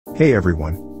Hey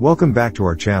everyone, welcome back to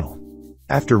our channel.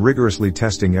 After rigorously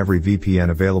testing every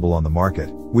VPN available on the market,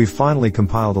 we've finally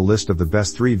compiled a list of the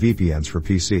best 3 VPNs for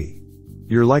PC.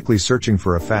 You're likely searching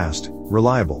for a fast,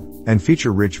 reliable, and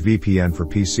feature-rich VPN for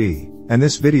PC, and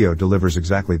this video delivers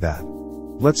exactly that.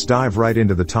 Let's dive right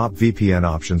into the top VPN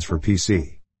options for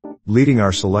PC. Leading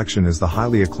our selection is the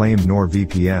highly acclaimed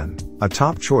NordVPN, a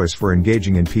top choice for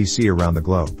engaging in PC around the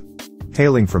globe.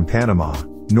 Hailing from Panama,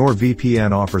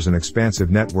 NordVPN offers an expansive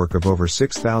network of over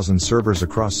 6,000 servers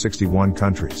across 61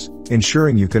 countries,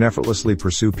 ensuring you can effortlessly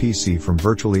pursue PC from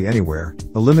virtually anywhere,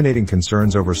 eliminating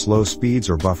concerns over slow speeds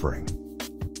or buffering.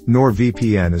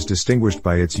 NordVPN is distinguished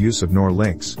by its use of NOR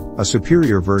links, a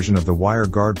superior version of the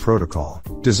WireGuard protocol,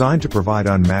 designed to provide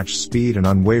unmatched speed and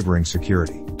unwavering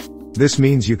security. This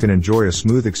means you can enjoy a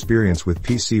smooth experience with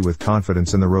PC with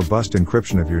confidence in the robust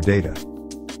encryption of your data.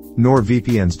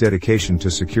 NordVPN's dedication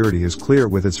to security is clear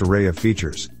with its array of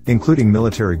features, including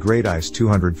military-grade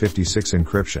IS-256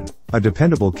 encryption, a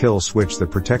dependable kill switch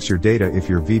that protects your data if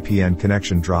your VPN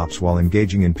connection drops while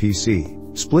engaging in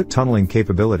PC, split tunneling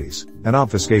capabilities, and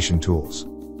obfuscation tools.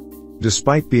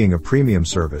 Despite being a premium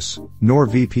service,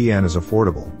 NordVPN is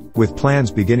affordable, with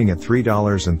plans beginning at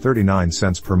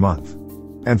 $3.39 per month.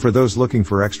 And for those looking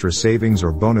for extra savings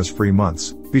or bonus-free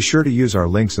months, be sure to use our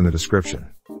links in the description.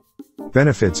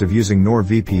 Benefits of using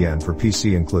NordVPN for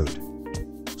PC include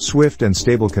swift and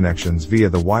stable connections via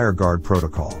the WireGuard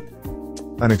protocol,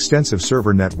 an extensive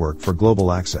server network for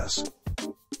global access,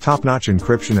 top-notch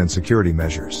encryption and security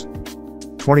measures,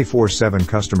 24/7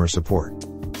 customer support.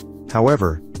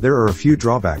 However, there are a few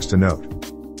drawbacks to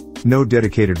note. No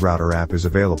dedicated router app is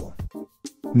available.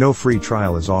 No free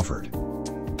trial is offered.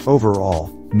 Overall,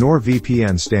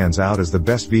 NordVPN stands out as the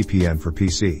best VPN for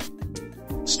PC.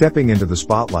 Stepping into the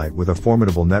spotlight with a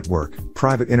formidable network,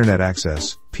 private internet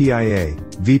access, PIA,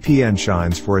 VPN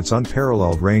shines for its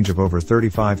unparalleled range of over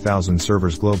 35,000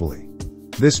 servers globally.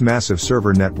 This massive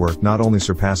server network not only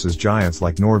surpasses giants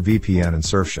like NordVPN and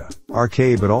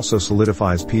Surfshark, but also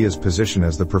solidifies PIA's position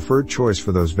as the preferred choice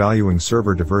for those valuing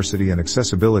server diversity and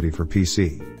accessibility for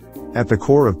PC. At the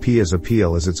core of PIA's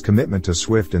appeal is its commitment to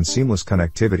swift and seamless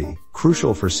connectivity,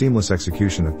 crucial for seamless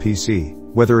execution of PC,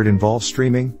 whether it involves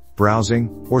streaming, browsing,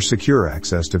 or secure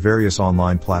access to various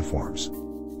online platforms.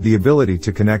 The ability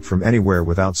to connect from anywhere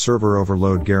without server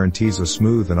overload guarantees a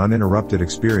smooth and uninterrupted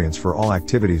experience for all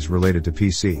activities related to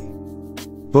PC.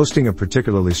 Boasting a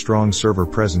particularly strong server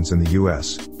presence in the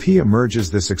US, PIA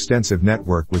merges this extensive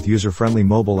network with user-friendly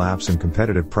mobile apps and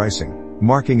competitive pricing,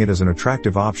 marking it as an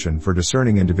attractive option for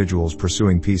discerning individuals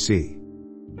pursuing PC.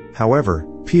 However,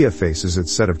 PIA faces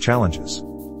its set of challenges.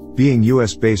 Being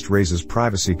US-based raises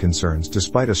privacy concerns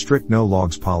despite a strict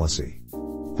no-logs policy.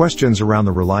 Questions around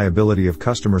the reliability of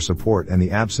customer support and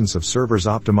the absence of servers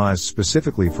optimized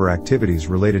specifically for activities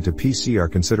related to PC are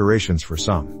considerations for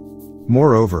some.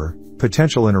 Moreover,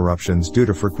 potential interruptions due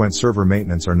to frequent server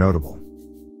maintenance are notable.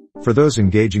 For those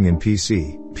engaging in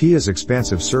PC, PIA's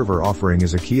expansive server offering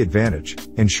is a key advantage,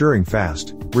 ensuring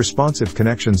fast, responsive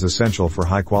connections essential for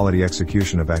high-quality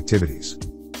execution of activities.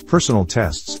 Personal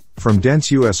tests, from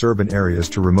dense US urban areas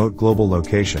to remote global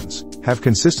locations, have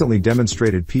consistently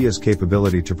demonstrated PIA's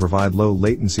capability to provide low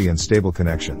latency and stable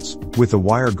connections, with the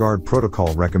WireGuard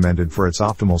protocol recommended for its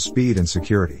optimal speed and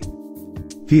security.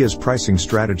 PIA's pricing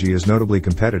strategy is notably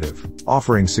competitive,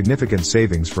 offering significant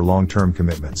savings for long-term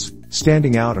commitments,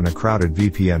 standing out in a crowded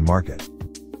VPN market.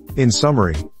 In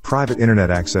summary, private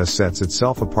internet access sets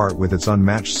itself apart with its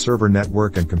unmatched server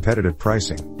network and competitive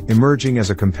pricing, emerging as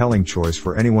a compelling choice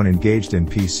for anyone engaged in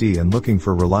PC and looking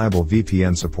for reliable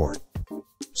VPN support.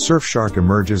 Surfshark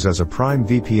emerges as a prime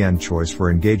VPN choice for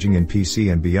engaging in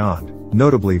PC and beyond,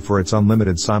 notably for its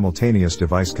unlimited simultaneous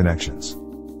device connections.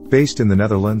 Based in the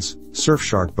Netherlands,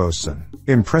 Surfshark boasts an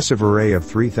impressive array of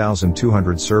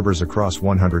 3,200 servers across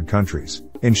 100 countries,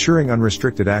 ensuring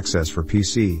unrestricted access for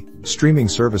PC, streaming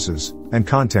services, and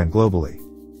content globally.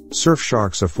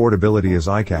 Surfshark's affordability is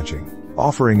eye-catching,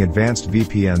 offering advanced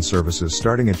VPN services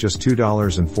starting at just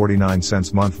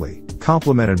 $2.49 monthly,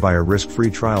 complemented by a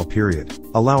risk-free trial period,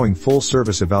 allowing full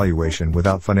service evaluation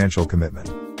without financial commitment.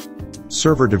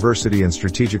 Server diversity and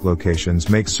strategic locations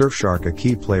make Surfshark a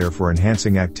key player for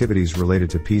enhancing activities related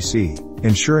to PC,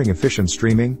 ensuring efficient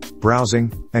streaming, browsing,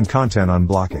 and content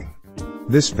unblocking.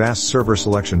 This vast server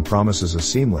selection promises a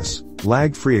seamless,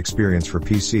 lag-free experience for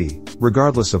PC,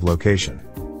 regardless of location.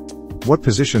 What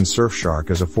positions Surfshark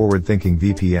as a forward-thinking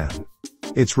VPN?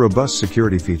 Its robust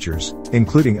security features,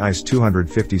 including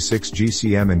IS-256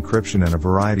 GCM encryption and a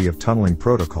variety of tunneling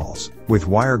protocols, with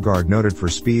WireGuard noted for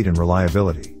speed and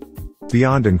reliability.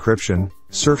 Beyond encryption,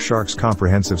 Surfshark's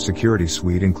comprehensive security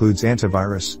suite includes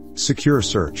antivirus, secure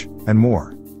search, and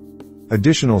more.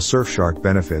 Additional Surfshark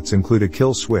benefits include a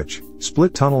kill switch,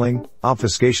 split tunneling,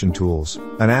 obfuscation tools,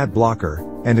 an ad blocker,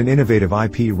 and an innovative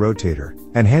IP rotator,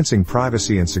 enhancing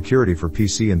privacy and security for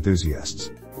PC enthusiasts.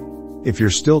 If you're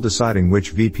still deciding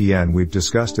which VPN we've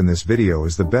discussed in this video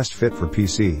is the best fit for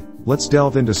PC, let's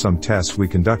delve into some tests we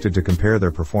conducted to compare their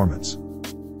performance.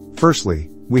 Firstly,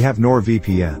 we have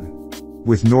NordVPN.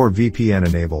 With NordVPN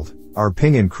enabled, our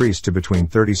ping increased to between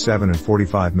 37 and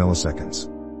 45 milliseconds.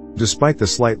 Despite the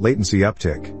slight latency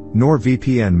uptick,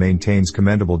 NordVPN maintains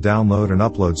commendable download and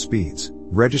upload speeds,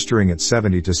 registering at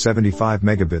 70 to 75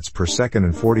 megabits per second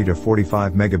and 40 to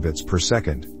 45 megabits per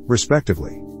second,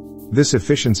 respectively. This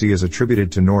efficiency is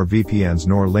attributed to NordVPN's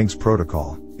NordLynx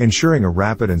protocol, ensuring a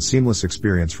rapid and seamless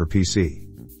experience for PC.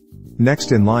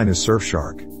 Next in line is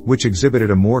Surfshark, which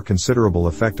exhibited a more considerable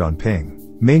effect on ping,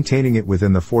 maintaining it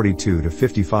within the 42 to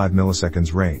 55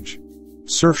 milliseconds range.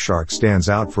 Surfshark stands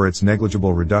out for its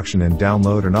negligible reduction in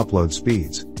download and upload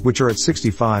speeds, which are at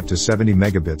 65 to 70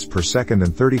 megabits per second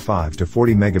and 35 to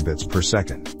 40 megabits per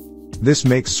second. This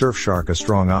makes Surfshark a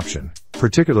strong option,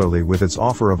 particularly with its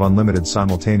offer of unlimited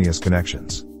simultaneous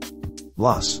connections.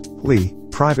 Lastly,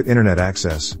 Private Internet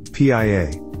Access,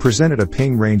 PIA, presented a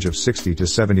ping range of 60 to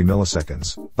 70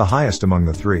 milliseconds, the highest among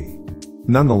the three.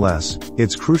 Nonetheless,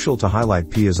 it's crucial to highlight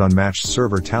PIA's unmatched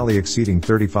server tally exceeding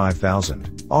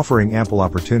 35,000, offering ample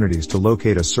opportunities to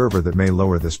locate a server that may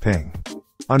lower this ping.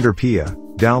 Under PIA,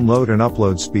 download and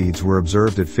upload speeds were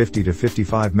observed at 50 to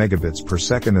 55 megabits per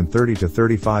second and 30 to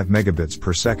 35 megabits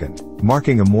per second,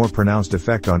 marking a more pronounced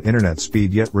effect on internet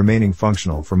speed yet remaining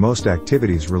functional for most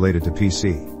activities related to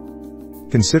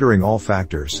PC. Considering all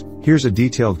factors, here's a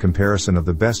detailed comparison of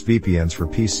the best VPNs for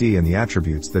PC and the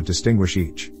attributes that distinguish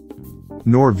each.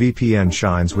 NordVPN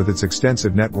shines with its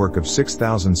extensive network of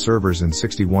 6,000 servers in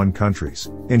 61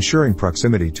 countries, ensuring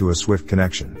proximity to a swift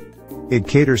connection. It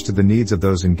caters to the needs of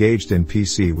those engaged in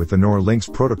PC with the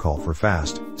NordLynx protocol for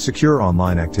fast, secure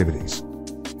online activities.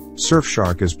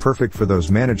 Surfshark is perfect for those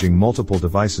managing multiple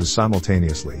devices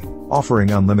simultaneously,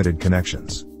 offering unlimited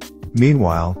connections.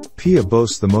 Meanwhile, PIA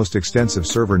boasts the most extensive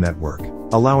server network,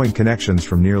 allowing connections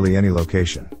from nearly any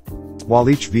location. While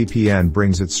each VPN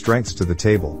brings its strengths to the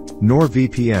table,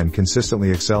 NordVPN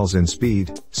consistently excels in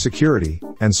speed, security,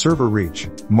 and server reach,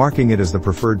 marking it as the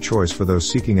preferred choice for those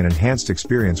seeking an enhanced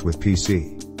experience with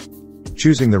PC.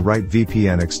 Choosing the right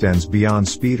VPN extends beyond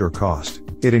speed or cost.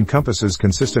 It encompasses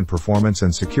consistent performance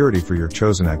and security for your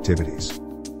chosen activities.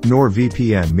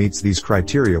 NordVPN meets these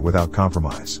criteria without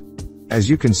compromise. As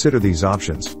you consider these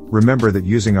options, remember that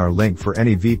using our link for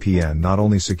any VPN not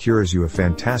only secures you a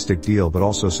fantastic deal but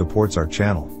also supports our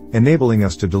channel, enabling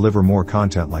us to deliver more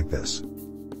content like this.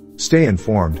 Stay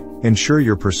informed, ensure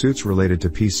your pursuits related to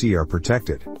PC are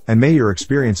protected, and may your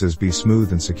experiences be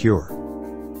smooth and secure.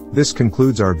 This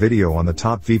concludes our video on the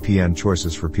top VPN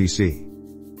choices for PC.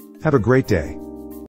 Have a great day.